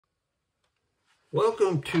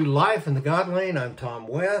Welcome to Life in the God Lane. I'm Tom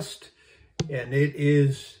West, and it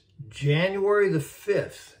is January the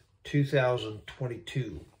 5th,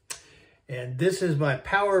 2022. And this is my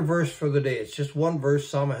power verse for the day. It's just one verse,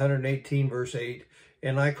 Psalm 118, verse 8.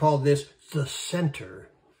 And I call this the center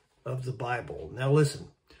of the Bible. Now listen,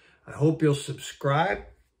 I hope you'll subscribe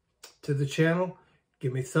to the channel.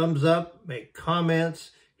 Give me thumbs up, make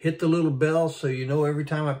comments, hit the little bell so you know every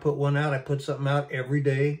time I put one out, I put something out every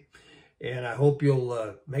day. And I hope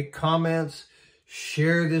you'll make comments,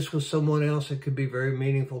 share this with someone else. It could be very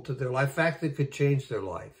meaningful to their life. In fact, it could change their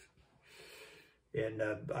life. And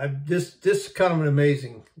this is kind of an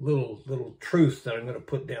amazing little truth that I'm going to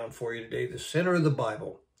put down for you today. The center of the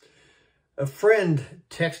Bible. A friend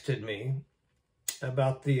texted me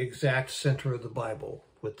about the exact center of the Bible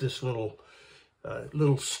with this little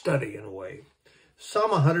study in a way.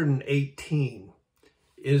 Psalm 118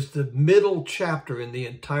 is the middle chapter in the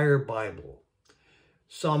entire Bible.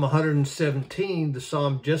 Psalm 117, the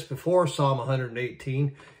psalm just before Psalm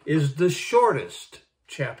 118, is the shortest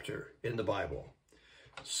chapter in the Bible.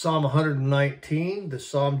 Psalm 119, the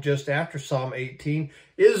psalm just after Psalm 18,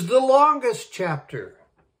 is the longest chapter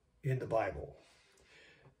in the Bible.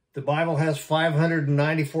 The Bible has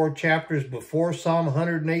 594 chapters before Psalm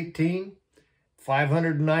 118,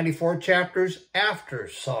 594 chapters after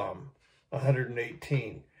Psalm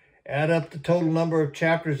 118. Add up the total number of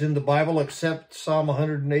chapters in the Bible except Psalm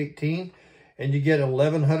 118, and you get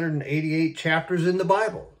 1,188 chapters in the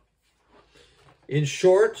Bible. In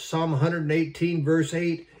short, Psalm 118 verse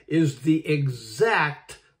 8 is the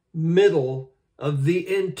exact middle of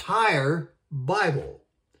the entire Bible.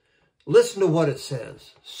 Listen to what it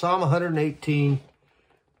says. Psalm 118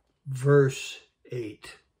 verse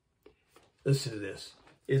 8. Listen to this.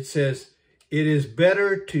 It says, "It is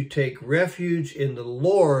better to take refuge in the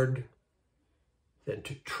Lord than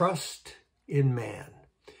to trust in man."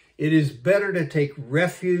 It is better to take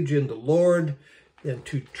refuge in the Lord than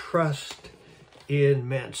to trust in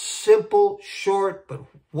man. Simple, short, but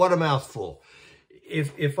what a mouthful.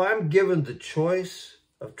 If I'm given the choice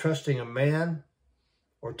of trusting a man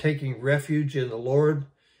or taking refuge in the Lord,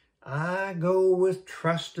 I go with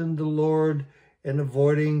trusting the Lord and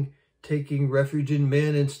avoiding taking refuge in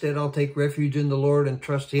men. Instead, I'll take refuge in the Lord and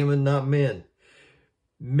trust him and not men.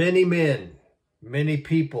 Many men, many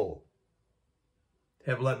people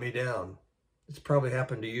have let me down. It's probably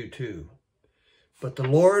happened to you too. But the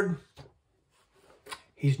Lord,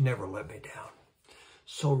 he's never let me down.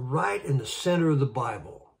 So right in the center of the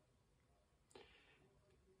Bible,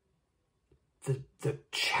 the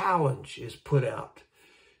challenge is put out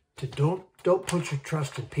to don't put your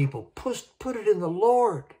trust in people. Put it in the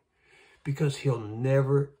Lord, because he'll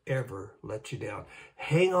never, ever let you down.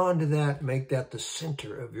 Hang on to that. Make that the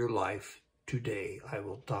center of your life today. I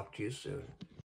will talk to you soon.